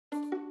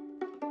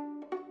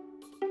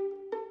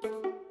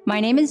My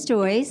name is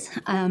Joyce.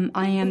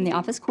 I am the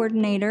office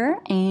coordinator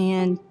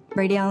and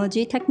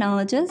radiology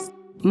technologist.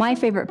 My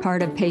favorite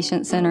part of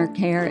patient-centered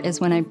care is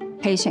when a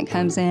patient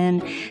comes in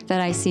that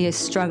I see is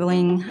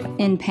struggling,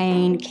 in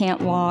pain,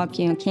 can't walk,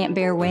 can't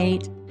bear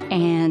weight,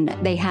 and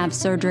they have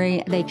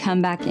surgery. They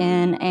come back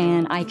in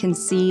and I can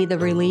see the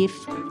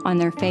relief on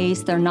their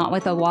face. They're not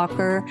with a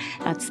walker.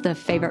 That's the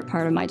favorite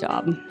part of my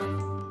job.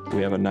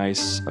 We have a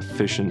nice,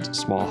 efficient,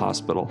 small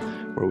hospital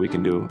where we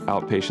can do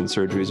outpatient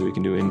surgeries, we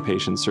can do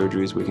inpatient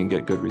surgeries, we can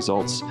get good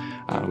results.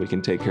 We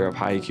can take care of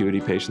high acuity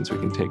patients, we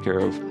can take care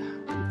of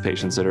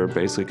patients that are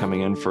basically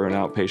coming in for an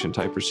outpatient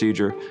type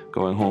procedure,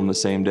 going home the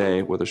same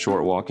day with a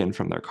short walk in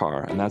from their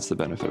car. And that's the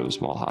benefit of a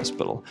small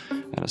hospital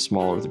and a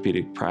small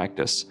orthopedic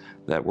practice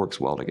that works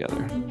well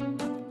together.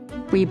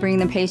 We bring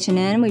the patient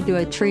in, we do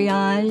a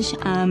triage,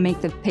 make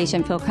the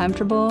patient feel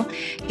comfortable,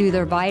 do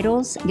their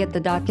vitals, get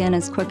the doc in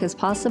as quick as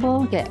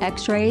possible, get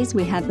x-rays.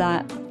 We have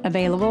that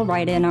available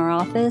right in our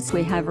office.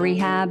 We have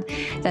rehab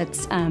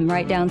that's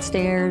right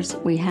downstairs.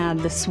 We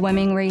have the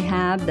swimming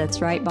rehab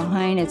that's right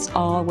behind. It's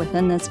all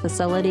within this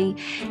facility,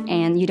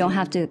 and you don't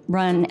have to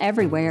run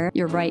everywhere.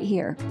 You're right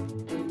here.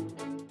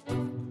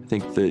 I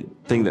think the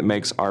thing that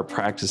makes our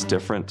practice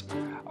different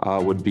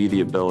would be the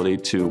ability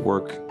to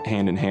work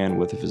hand in hand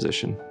with a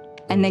physician.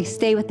 And they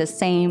stay with the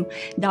same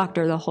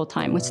doctor the whole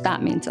time, which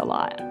that means a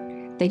lot.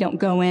 They don't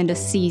go in to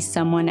see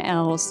someone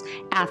else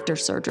after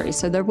surgery.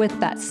 So they're with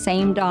that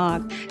same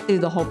doc through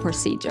the whole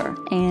procedure,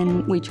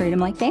 and we treat them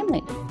like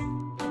family.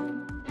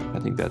 I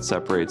think that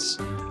separates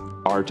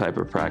our type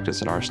of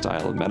practice and our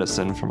style of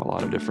medicine from a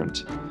lot of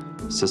different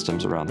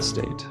systems around the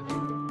state.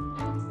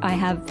 I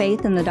have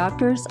faith in the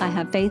doctors, I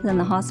have faith in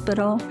the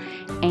hospital,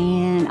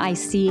 and I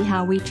see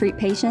how we treat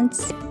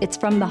patients. It's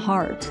from the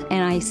heart,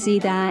 and I see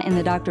that in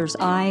the doctor's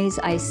eyes.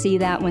 I see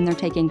that when they're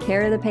taking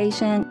care of the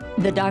patient.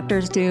 The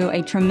doctors do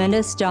a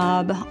tremendous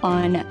job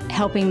on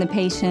helping the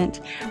patient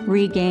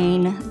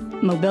regain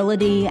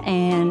mobility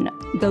and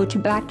go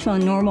back to a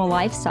normal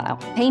lifestyle,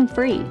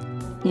 pain-free.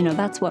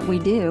 That's what we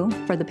do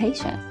for the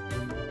patient.